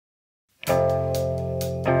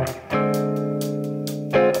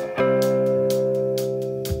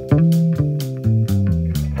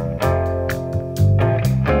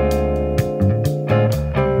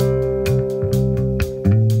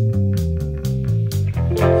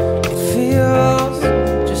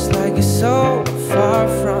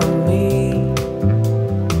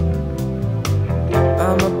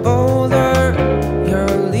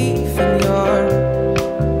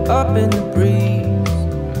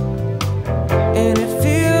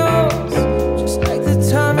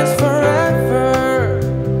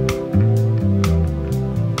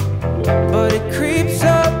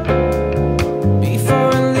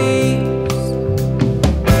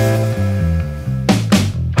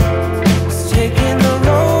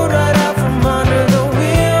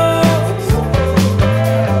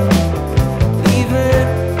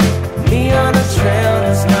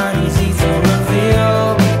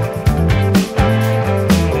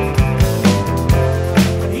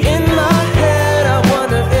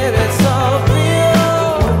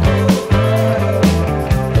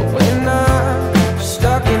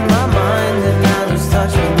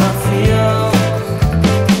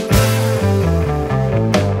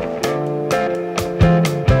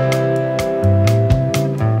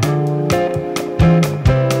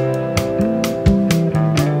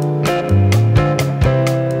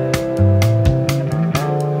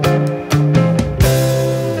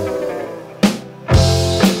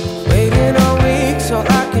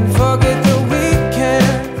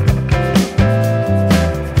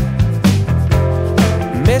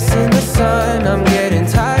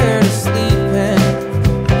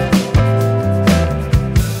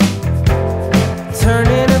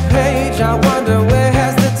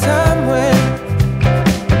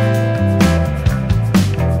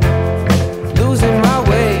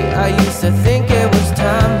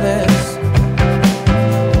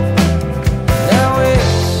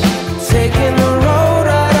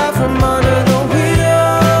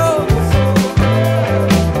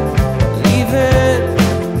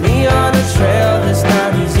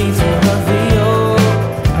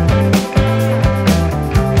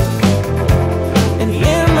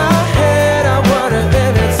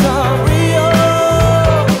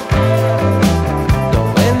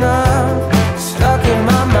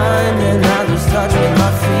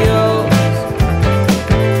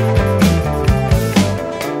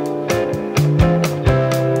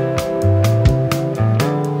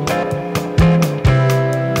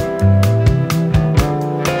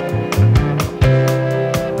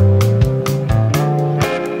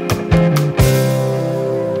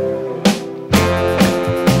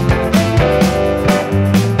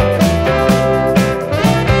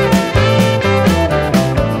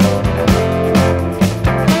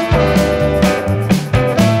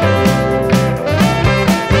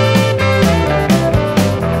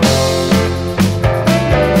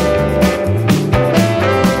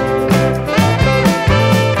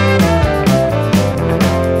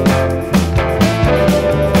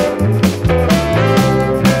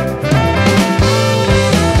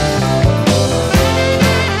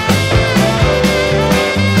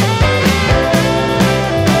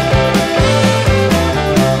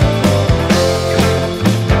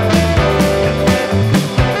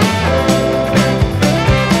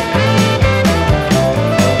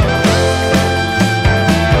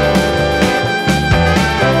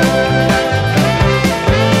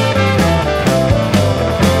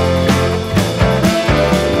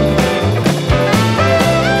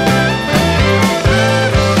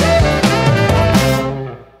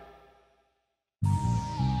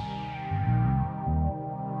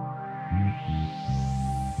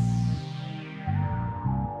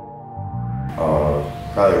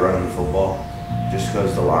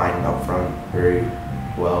line up front, very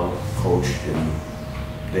well coached, and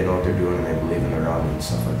they know what they're doing and they believe in their run and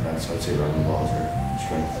stuff like that. So I'd say running the ball is their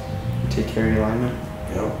strength. Take care of your linemen?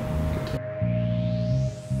 Yep.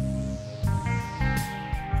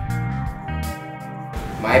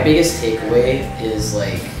 My biggest takeaway is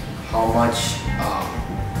like how much,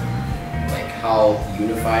 like how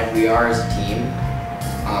unified we are as a team.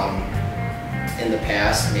 In the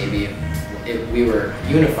past, maybe we were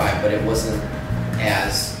unified, but it wasn't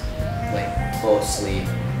as like closely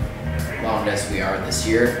bound as we are this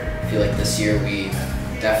year. I feel like this year we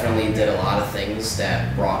definitely did a lot of things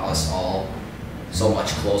that brought us all so much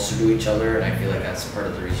closer to each other, and I feel like that's part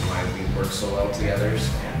of the reason why we work so well together.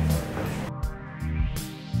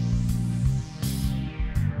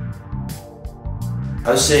 I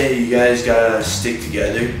would say you guys gotta stick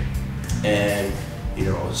together, and you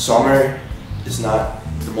know, summer is not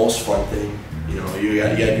the most fun thing. You know, you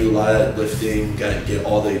gotta do a lot of lifting, gotta get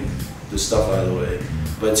all the stuff out of the way,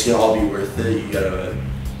 but it's gonna all be worth it. You gotta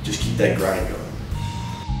just keep that grind going.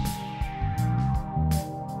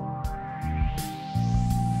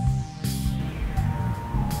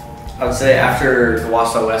 I would say after the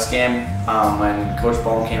Wausau West game, when Coach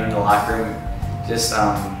Bohm came into the locker room, just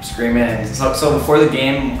screaming. And so before the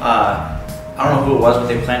game, I don't know who it was, but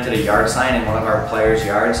they planted a yard sign in one of our players'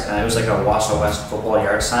 yards, and it was like a Wausau West football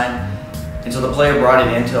yard sign. And so the player brought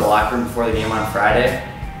it into the locker room before the game on Friday,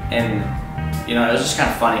 and you know, it was just kind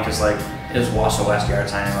of funny because like it was Wausau West yard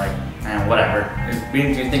sign, and like, man, whatever. We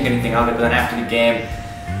didn't even think anything of it. But then after the game,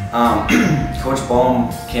 Coach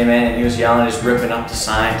Bohm came in and he was yelling, just ripping up the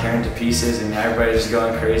sign, tearing it to pieces, and everybody just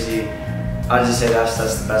going crazy. I'd just say that's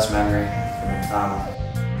the best memory.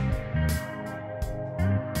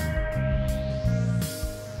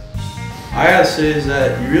 I gotta say is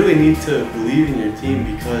that you really need to believe in your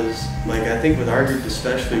team, because like I think with our group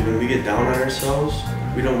especially, when we get down on ourselves,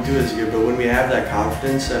 we don't do as good, but when we have that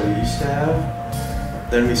confidence that we used to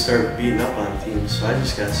have, then we start beating up on teams. So I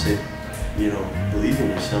just gotta say, you know, believe in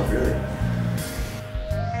yourself really.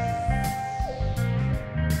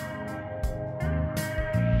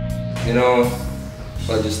 You know,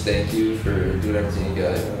 I just thank you for doing everything you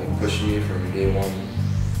got, like pushing me from day one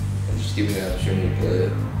and just giving me the opportunity to play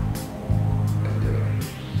it. And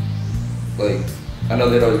like, I know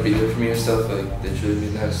they'd always be there for me and stuff, like they treated me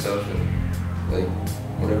nice stuff, and like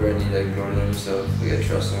whatever I need I can go to them and stuff, like I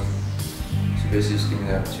trust them. So basically just give me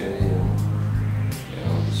the opportunity, and you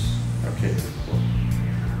know, just opportunity to play.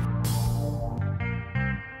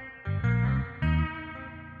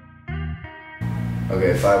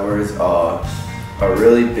 Okay, 5 words. A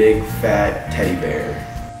really big fat teddy bear.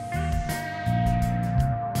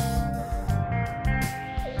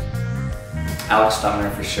 Alex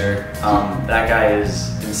Stumner for sure. That guy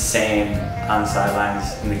is insane on the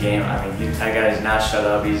sidelines in the game. I mean, that guy is not shut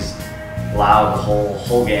up. He's loud the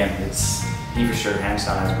whole game. He for sure hands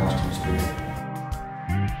down has most team spirit.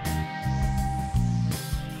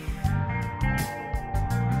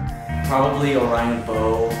 Probably Orion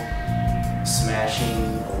Bow smashing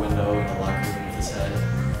a window in the locker room with his head.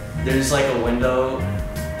 There's like a window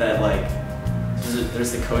that like,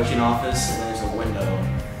 there's the coaching office, and there's a window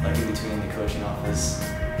like in between the coaching office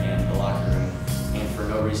and the locker room, and for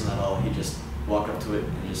no reason at all, he just walked up to it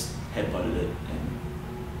and just headbutted it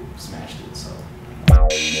and smashed it, so.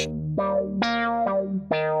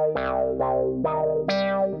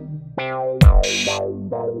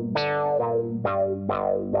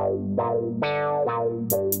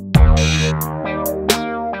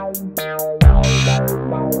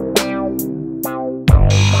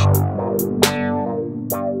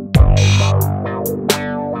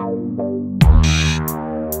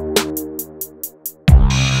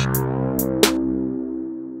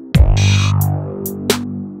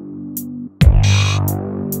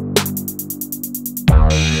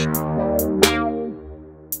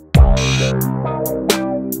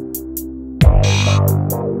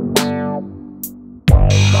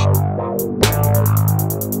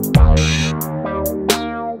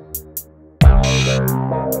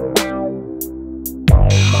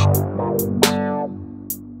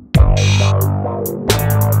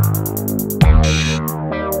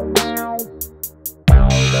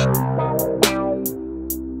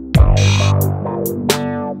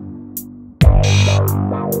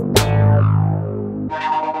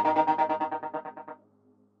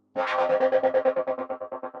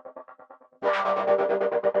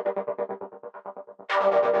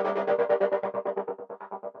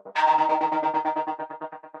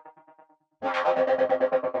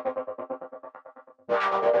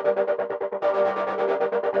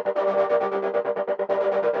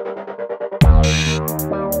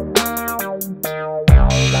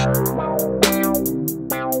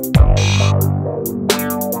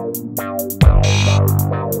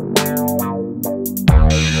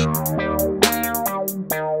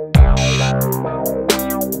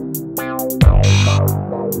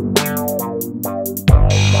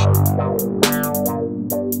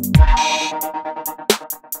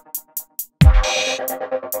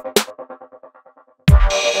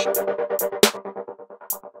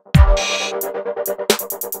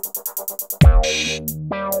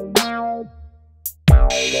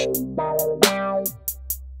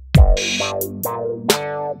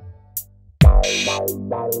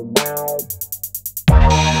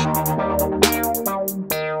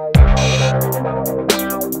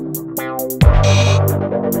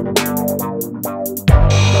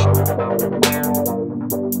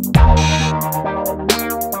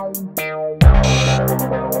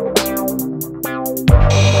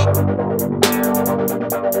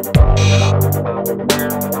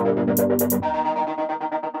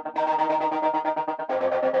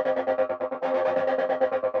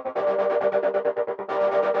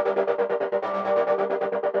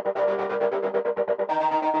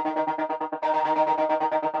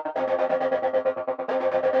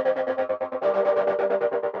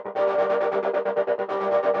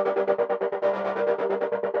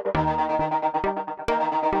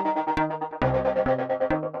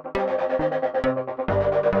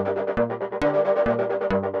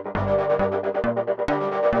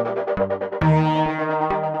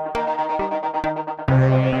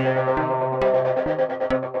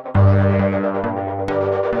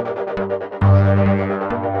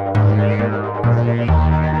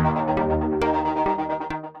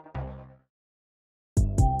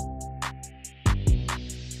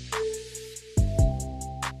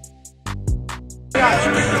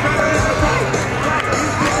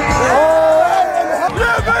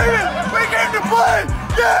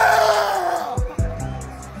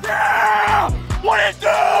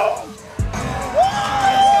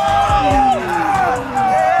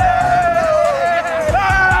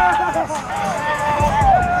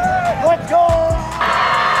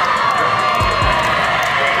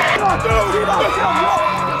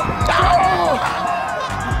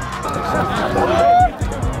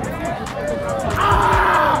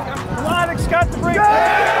 NORTHx got the break.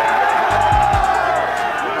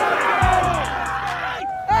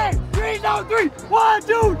 Hey, 3 down 3. 1,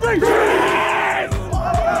 2, 3. That's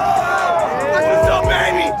what's up,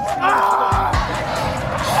 baby.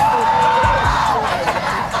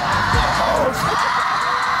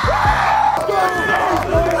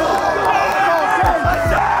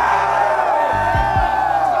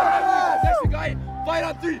 Fight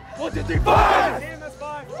on 3. 1, 2, 3, 5.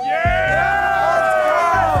 Yeah!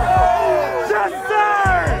 Yes, sir!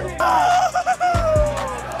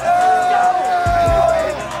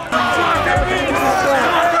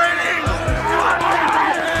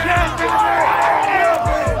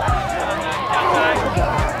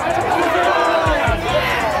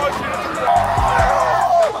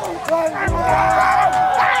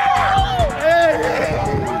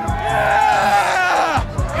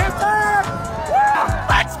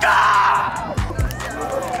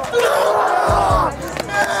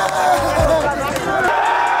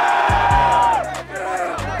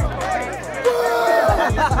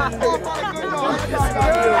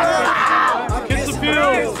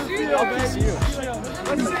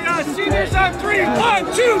 Seniors on 3. 1,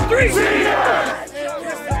 2, 3.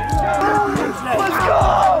 Let's go!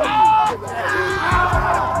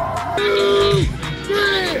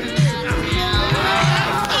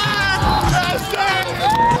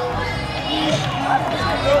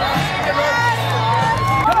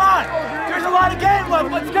 Come on! There's a lot of game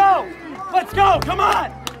left. Let's go! Let's go! Come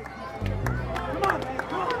on!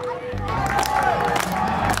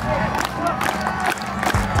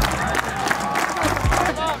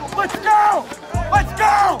 Let's go! Let's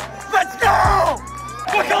go! Let's go!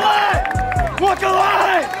 Look alive! Look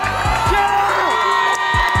alive!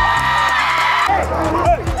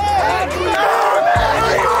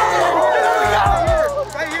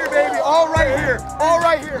 Right here, baby. All right here. All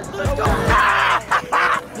right here. Let's go.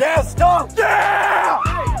 Yes, dunk. Yeah!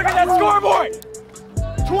 Look at that scoreboard.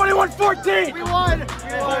 21-14. We won.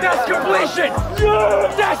 That's completion.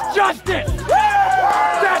 That's justice.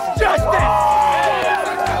 That's justice.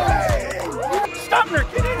 Stubner,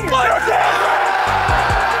 get in here!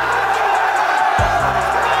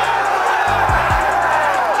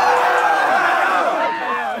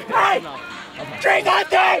 Hey! 3 on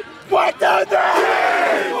 3! 1, 2, 3!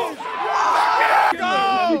 Go!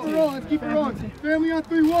 Keep it rolling, keep it rolling. Family on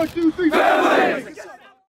 3, 1, 2, 3. Family!